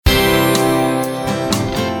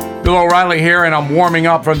Bill O'Reilly here, and I'm warming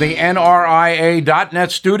up from the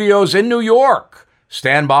NRIA.net studios in New York.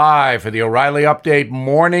 Stand by for the O'Reilly Update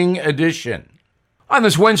Morning Edition. On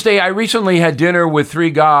this Wednesday, I recently had dinner with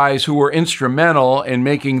three guys who were instrumental in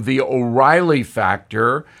making the O'Reilly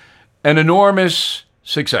Factor an enormous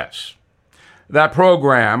success. That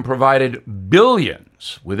program provided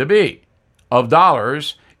billions, with a B, of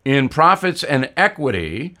dollars in profits and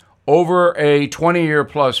equity over a 20-year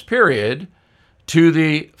plus period to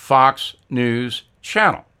the Fox News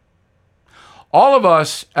channel. All of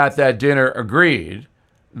us at that dinner agreed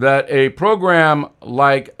that a program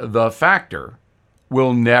like The Factor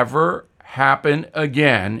will never happen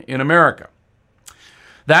again in America.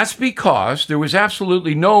 That's because there was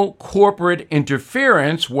absolutely no corporate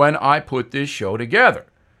interference when I put this show together.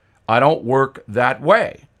 I don't work that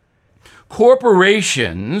way.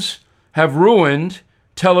 Corporations have ruined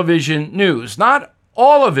television news. Not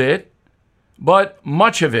all of it, but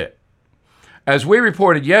much of it. As we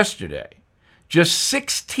reported yesterday, just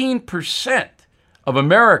 16% of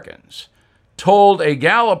Americans told a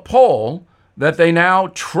Gallup poll that they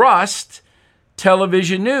now trust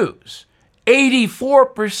television news.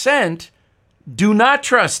 84% do not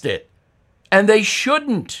trust it, and they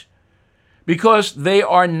shouldn't, because they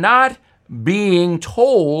are not being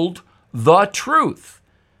told the truth.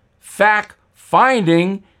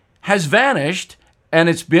 Fact-finding has vanished, and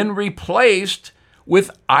it's been replaced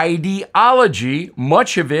with ideology,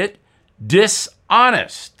 much of it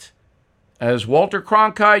dishonest. As Walter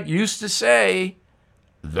Cronkite used to say,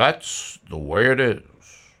 that's the way it is.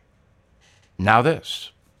 Now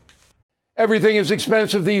this. Everything is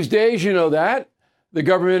expensive these days, you know that. The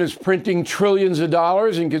government is printing trillions of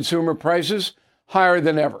dollars and consumer prices higher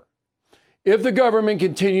than ever. If the government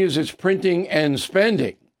continues its printing and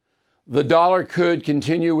spending, the dollar could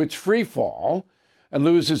continue its free fall and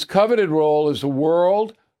lose its coveted role as the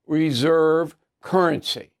world reserve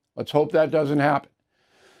currency. Let's hope that doesn't happen.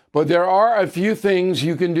 But there are a few things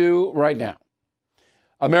you can do right now.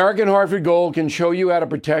 American Hartford Gold can show you how to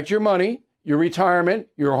protect your money, your retirement,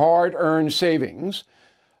 your hard-earned savings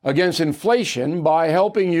against inflation by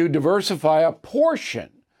helping you diversify a portion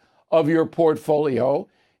of your portfolio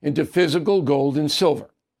into physical gold and silver.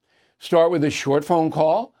 Start with a short phone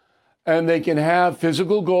call, and they can have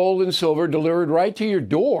physical gold and silver delivered right to your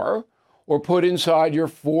door or put inside your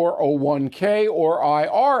 401k or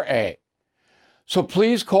IRA. So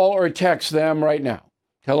please call or text them right now.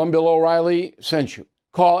 Tell them Bill O'Reilly sent you.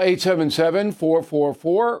 Call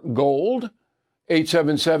 877-444-GOLD,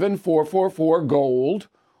 877-444-GOLD,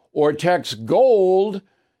 or text GOLD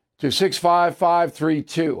to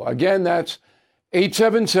 65532. Again, that's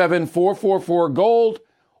 877-444-GOLD,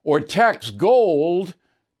 or text GOLD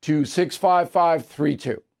to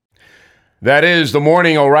 65532. That is the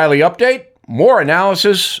Morning O'Reilly Update. More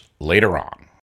analysis later on.